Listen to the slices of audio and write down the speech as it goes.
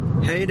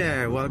Hey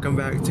there, welcome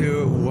back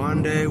to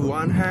One Day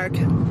One Hack.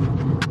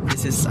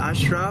 This is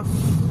Ashraf,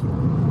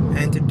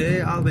 and today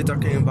I'll be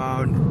talking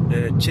about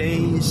the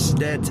change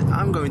that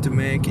I'm going to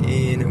make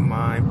in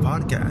my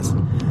podcast.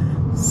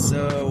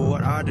 So,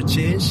 what are the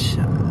changes?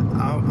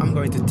 I'm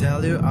going to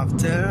tell you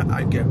after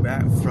I get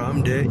back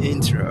from the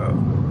intro.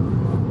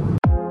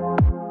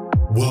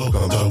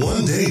 Welcome to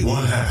One Day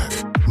One Hack,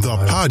 the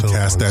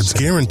podcast that's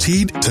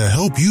guaranteed to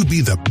help you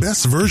be the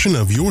best version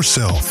of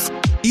yourself.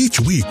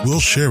 Each week, we'll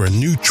share a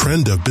new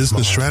trend of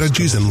business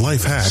strategies and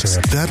life hacks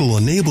that'll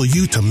enable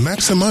you to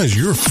maximize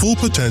your full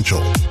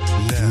potential.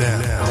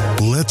 Now,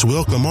 let's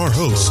welcome our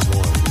host,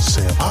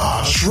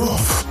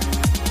 Ashraf.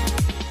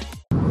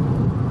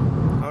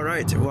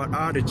 Alright, what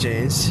are the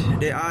changes?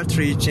 There are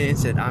 3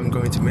 changes that I'm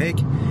going to make,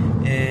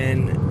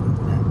 and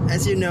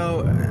as you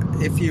know,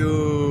 if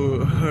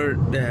you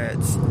heard that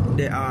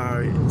there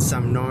are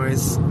some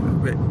noise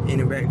in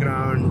the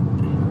background,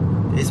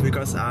 it's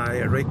because I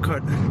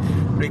record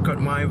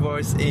my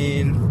voice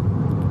in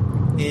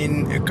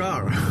a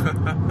car.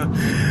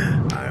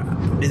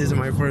 This is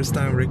my first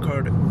time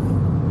record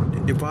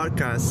the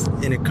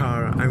podcast in a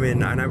car. I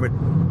mean, I never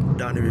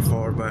done it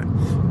before, but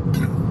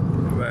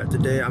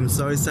today I'm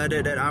so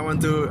excited that I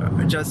want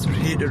to just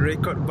hit the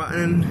record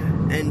button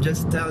and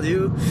just tell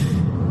you.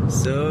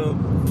 So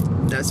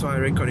that's why I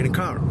record in a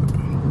car.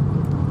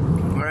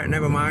 Alright,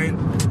 never mind.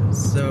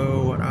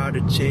 So what are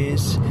the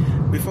changes?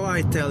 Before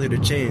I tell you the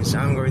change,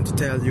 I'm going to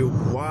tell you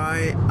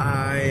why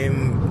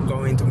I'm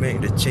going to make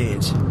the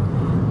change.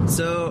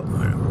 So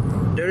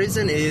the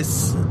reason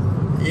is,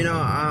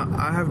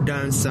 I have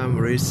done some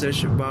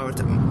research about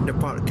the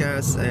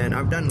podcast, and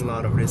I've done a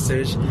lot of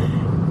research,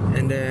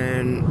 and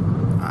then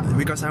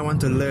because I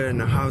want to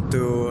learn how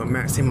to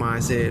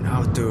maximize it,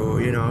 how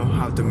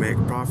to make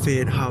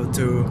profit, how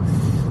to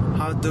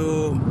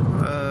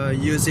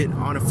use it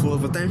on a full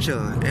potential.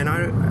 And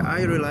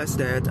I realized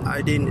that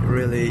I didn't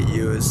really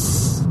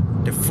use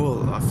the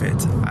full of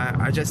it.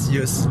 I just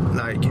used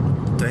like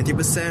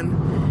 20%,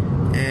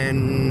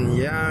 and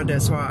yeah,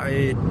 that's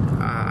why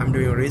I'm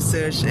doing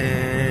research,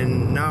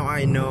 and now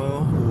I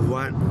know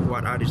what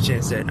are the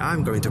changes that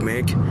I'm going to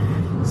make.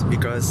 It's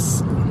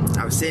because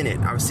I've seen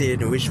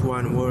which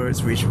one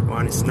works, which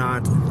one is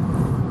not.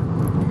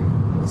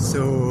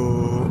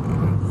 So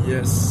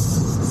yeah,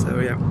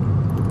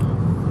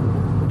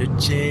 the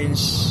change.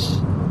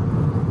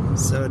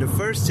 So the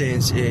first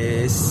change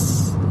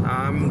is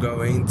I'm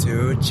going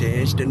to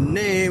change the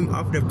name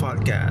of the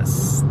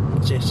podcast.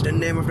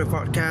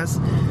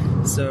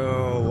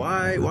 So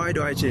why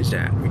do I change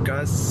that?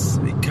 Because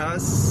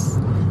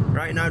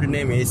right now the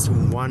name is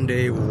One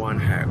Day One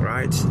Hack,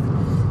 right?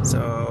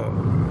 So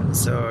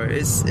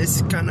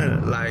it's kind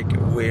of like a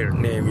weird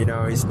name, it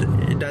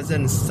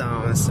doesn't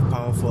sound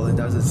powerful, it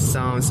doesn't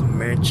sound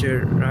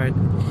mature, right?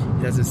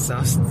 It doesn't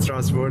sound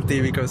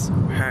trustworthy, because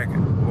hack,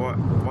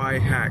 why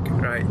hack,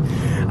 right?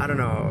 I don't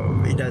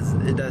know, it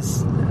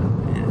does,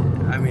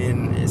 I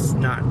mean, it's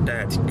not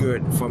that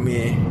good for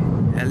me,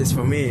 at least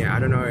for me. I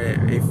don't know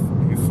if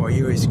for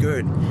you it's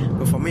good,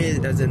 but for me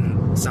it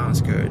doesn't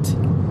sound good.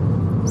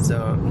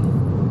 So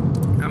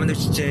I'm going to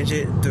change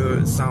it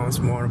to sounds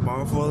more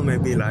powerful,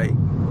 maybe like,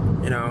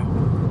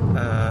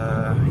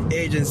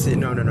 agency.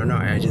 No,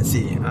 not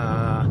agency.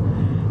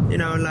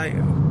 Like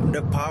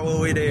the power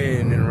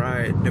within,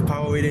 right? The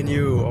power within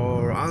you,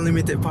 or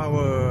unlimited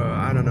power.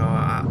 I don't know.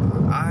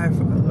 I have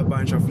a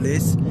bunch of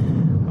lists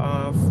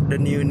of the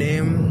new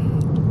name,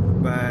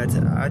 but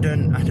I'm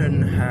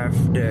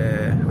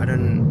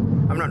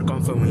not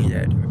confirming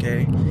yet.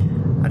 Okay.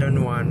 I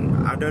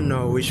don't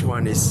know which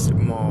one is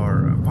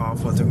more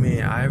powerful to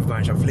me. I have a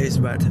bunch of lists,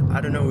 but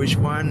I don't know which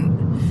one.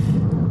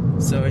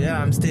 So yeah,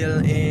 I'm still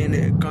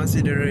in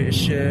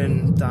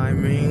consideration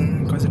time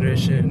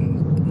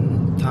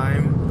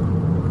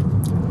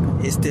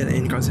is still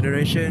in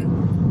consideration.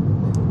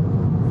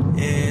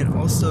 And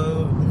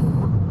also,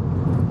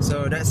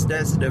 so that's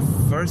the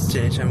first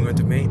change I'm going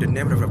to make, the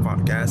name of the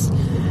podcast.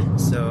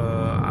 So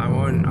I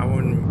won't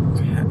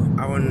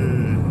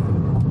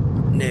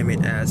name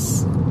it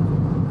as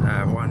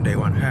One Day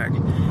One Hack.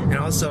 And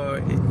also,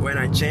 when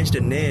I change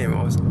the name,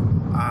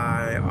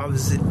 I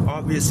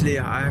obviously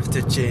I have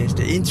to change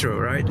the intro,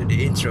 right?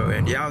 The intro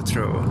and the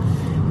outro,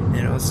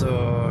 and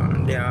also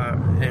the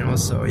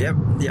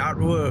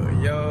artwork.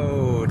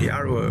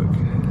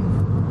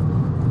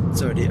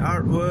 So the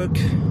artwork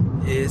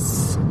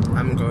is,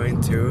 I'm going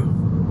to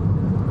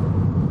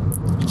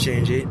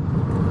change it.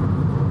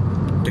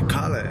 The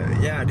color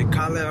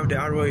of the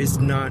artwork is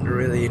not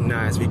really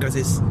nice, because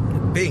it's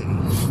pink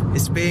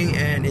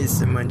and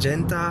it's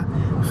magenta.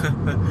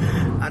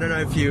 I don't know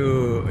if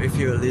you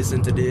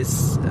listen to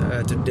this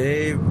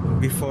today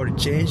before the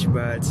change,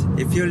 but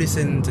if you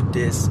listen to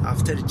this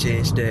after the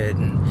change,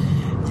 then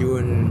you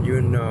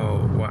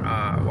know what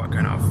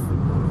kind of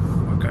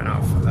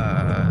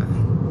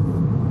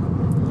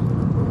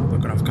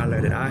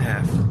color that I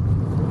have.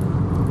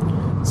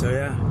 So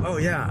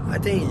yeah, I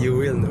think you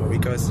will know,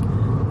 because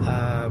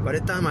by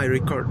the time I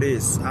record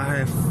this, I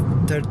have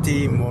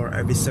 30 more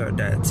episodes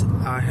that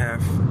I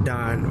have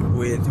done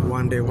with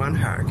One Day One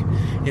Hack.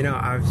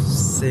 I've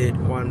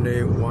said One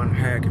Day One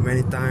Hack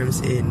many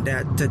times in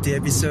that 30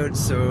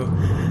 episodes. So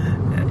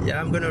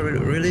I'm gonna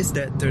release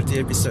that 30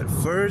 episode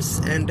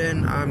first, and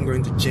then I'm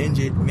going to change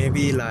it.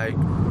 Maybe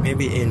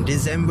in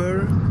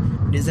December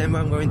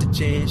I'm going to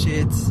change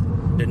it,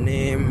 the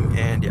name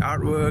and the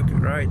artwork,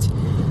 right?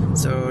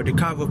 So the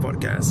cover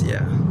podcast,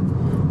 yeah.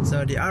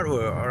 So the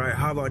artwork, all right.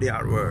 How about the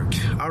artwork?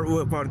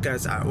 Artwork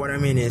podcast. What I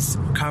mean is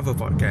cover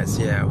podcast.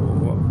 Yeah.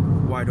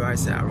 Why do I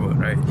say artwork,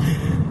 right?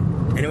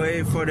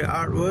 Anyway, for the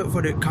artwork,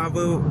 for the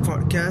cover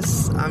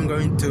podcast, I'm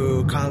going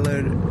to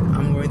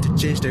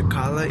change the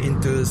color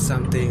into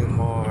something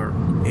more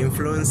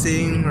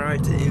influencing,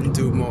 right?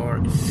 Into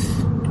more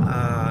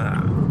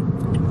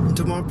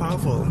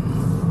powerful.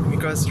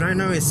 Because right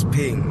now it's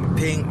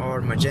pink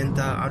or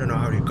magenta. I don't know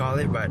how you call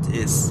it, but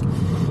it's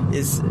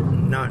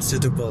not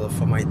suitable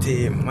for my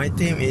theme. My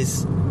theme,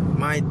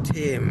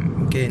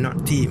 okay,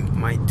 not team.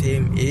 My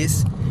theme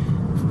is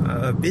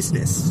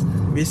business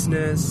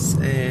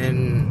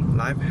and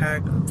life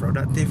hack,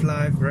 productive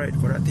life, right?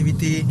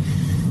 Productivity.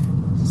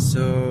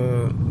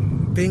 So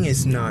pink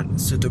is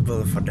not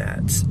suitable for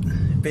that.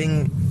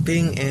 Pink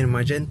and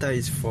magenta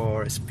is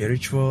for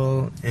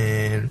spiritual,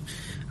 and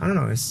I don't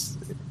know.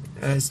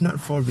 It's not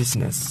for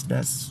business.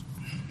 That's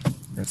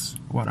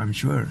what I'm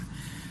sure.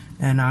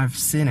 And I've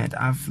seen it.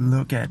 I've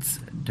looked at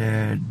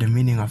the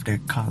meaning of the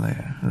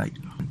color. Like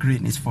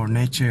green is for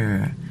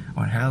nature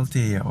or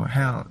healthy or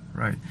health,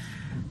 right?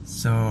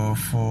 So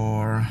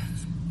for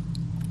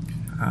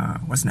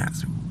what's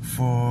next?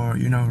 For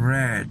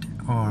red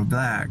or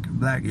black.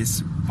 Black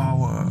is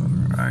power,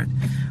 right?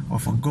 Or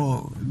for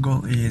gold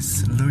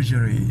is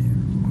luxury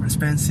or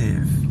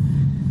expensive.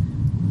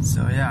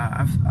 So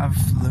yeah,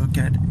 I've looked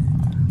at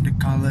the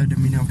color, the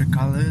meaning of the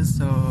colors.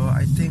 So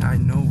I think I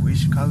know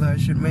which color I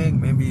should make.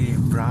 Maybe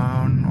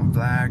brown or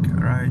black,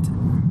 right?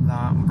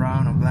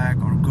 Brown or black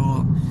or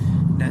gold.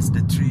 That's the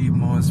three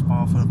most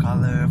powerful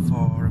color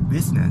for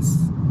business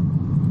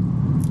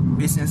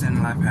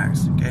and life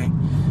hacks. Okay.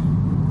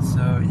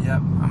 So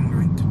yep, I'm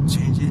going to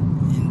change it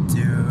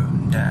into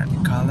that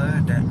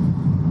color. That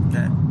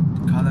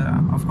color.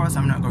 Of course,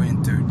 I'm not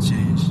going to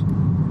change.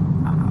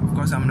 Of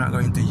course, I'm not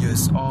going to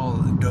use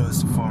all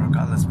those four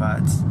colors,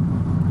 but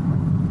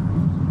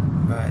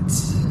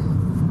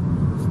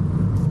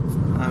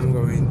I'm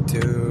going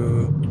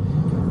to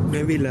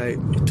maybe like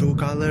two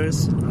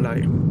colors,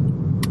 like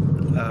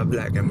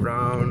black and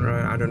brown,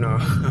 right? I don't know.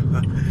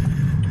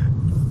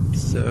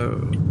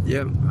 So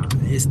yeah,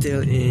 I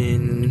still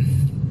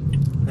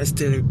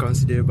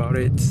consider about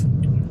it.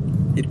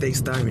 It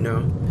takes time,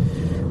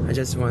 I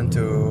just want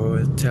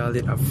to tell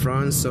it up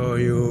front so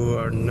you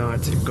are not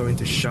going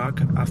to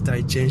shock after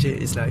I change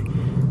it. It's like,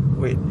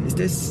 wait, is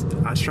this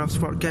Ashraf's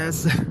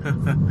podcast?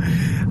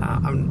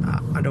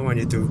 I don't want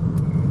you to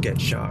get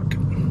shocked.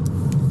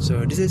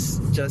 So this is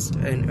just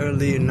an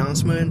early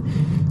announcement,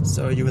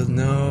 so you will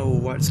know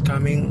what's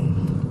coming.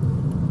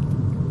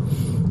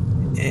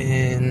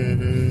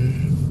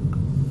 And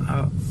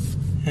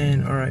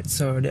alright,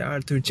 so there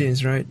are two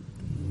changes, right?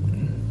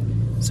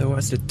 So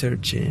what's the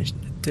third change?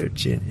 The third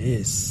change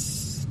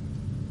is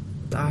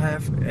I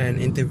have an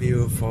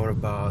interview for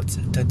about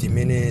 30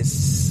 minutes,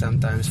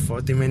 sometimes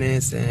 40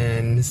 minutes,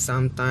 and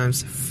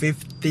sometimes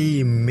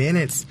 50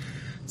 minutes.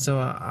 So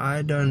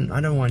I don't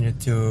want you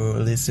to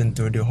listen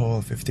to the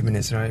whole 50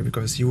 minutes, right?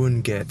 Because you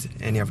won't get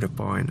any of the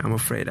point. I'm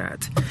afraid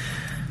that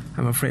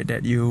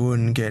you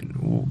won't get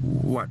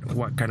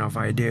what kind of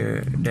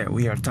idea that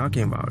we are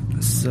talking about.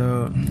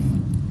 So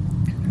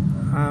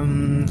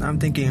I'm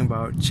thinking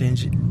about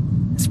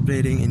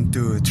splitting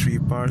into three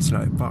parts,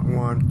 like part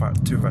 1,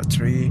 part 2, part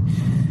 3,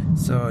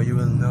 so you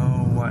will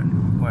know what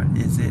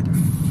is it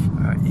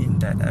in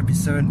that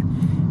episode,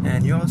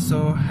 and you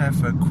also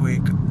have a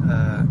quick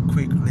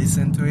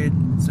listen to it,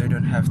 so you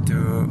don't have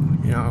to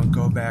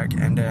go back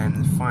and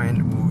then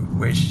find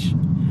which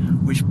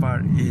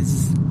part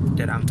is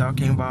that I'm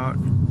talking about,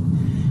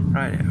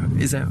 right?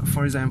 Is that,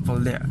 for example,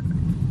 there,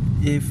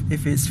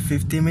 if it's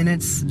 50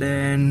 minutes,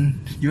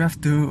 then you have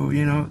to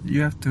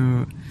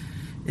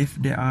if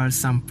there are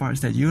some parts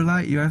that you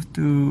like, you have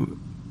to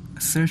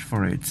search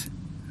for it.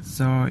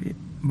 So,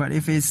 but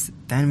if it's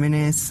 10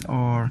 minutes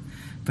or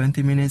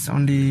 20 minutes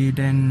only,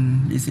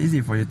 then it's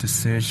easy for you to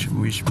search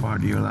which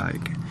part you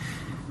like.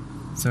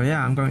 So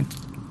yeah, I'm going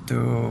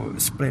to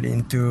split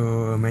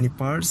into many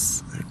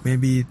parts,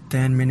 maybe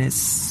 10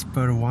 minutes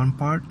per one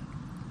part.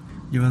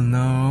 You will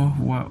know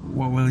what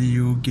will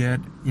you get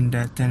in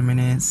that 10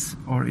 minutes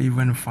or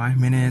even 5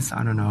 minutes,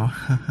 I don't know.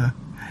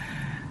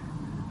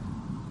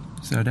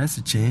 So that's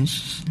a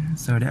change.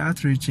 So there are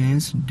three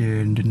changes: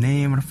 the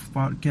name of the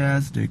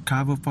podcast, the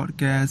cover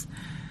podcast,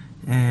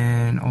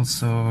 and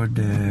also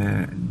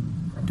the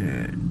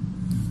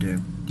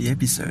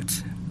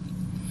episode.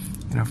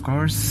 And of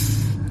course,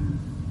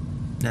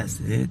 that's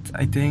it,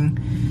 I think.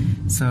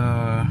 So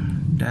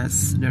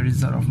that's the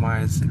result of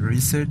my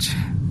research.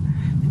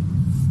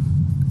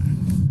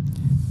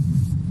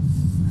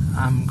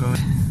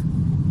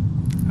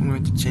 I'm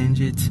going to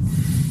change it.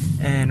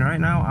 And right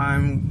now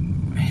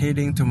I'm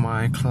heading to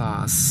my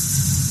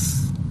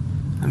class.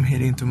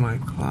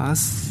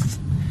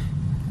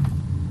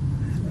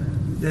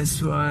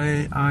 That's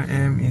why I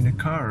am in the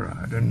car.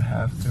 I don't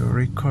have to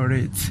record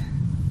it.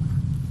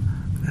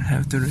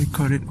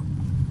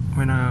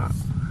 When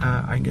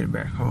I get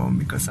back home,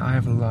 because I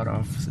have a lot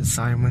of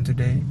assignment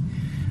today.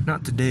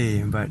 Not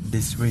today, but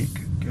this week.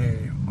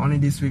 Okay, only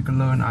this week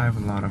alone I have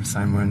a lot of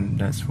assignment.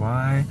 That's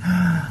why.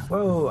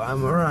 Whoa, I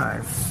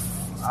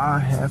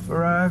have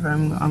arrived.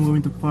 I'm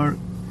going to park.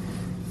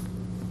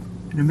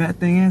 And the bad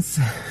thing is,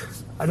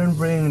 I don't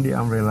bring the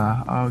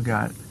umbrella. Oh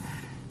God.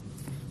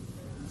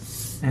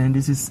 And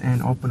this is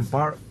an open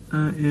park.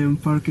 I am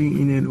parking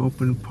in an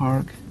open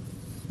park,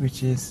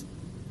 which is,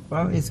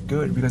 well, it's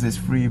good because it's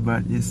free,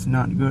 but it's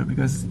not good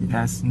because it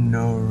has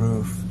no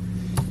roof.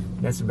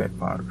 That's the bad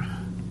part.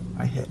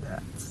 I hate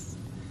that.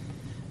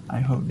 I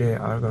hope they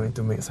are going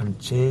to make some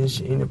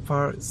change in the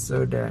park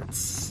so that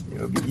it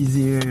will be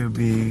easier, it will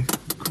be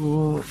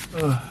cool.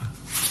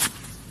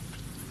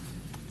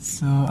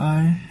 So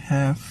I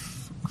have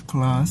a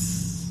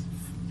class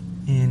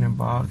in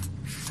about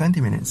 20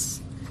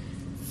 minutes.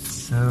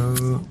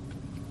 So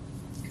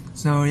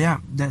yeah,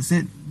 that's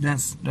it.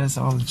 That's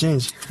all the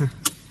change.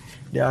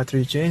 There are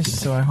 3 changes,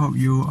 so I hope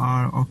you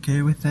are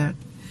okay with that,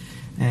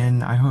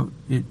 and I hope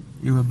it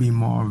will be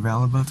more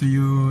valuable to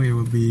you. It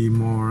will be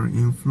more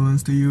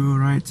influence to you,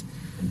 right?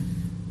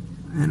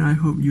 And I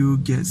hope you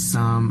get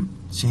some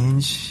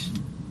change.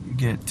 You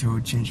get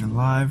to change your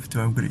life,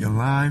 to upgrade your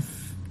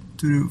life,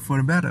 for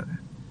the better.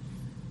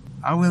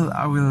 I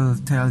will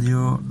tell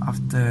you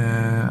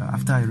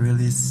after I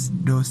release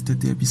those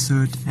 30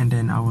 episodes, and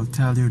then I will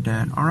tell you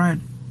that all right,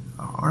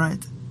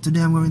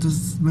 today I'm going to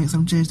make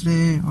some change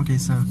today. Okay,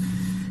 so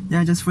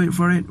yeah, just wait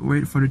for it,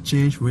 wait for the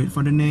change, wait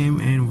for the name,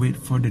 and wait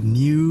for the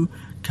new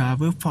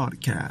cover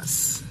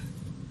podcast.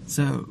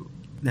 So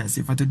that's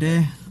it for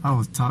today. I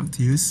will talk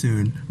to you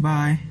soon.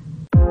 Bye.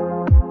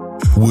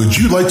 Would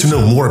you like to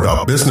know more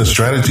about business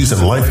strategies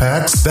and life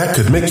hacks that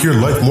could make your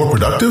life more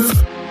productive?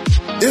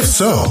 If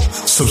so,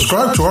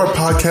 subscribe to our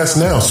podcast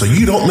now so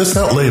you don't miss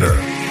out later.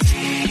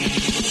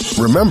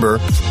 Remember,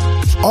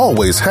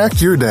 always hack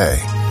your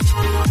day.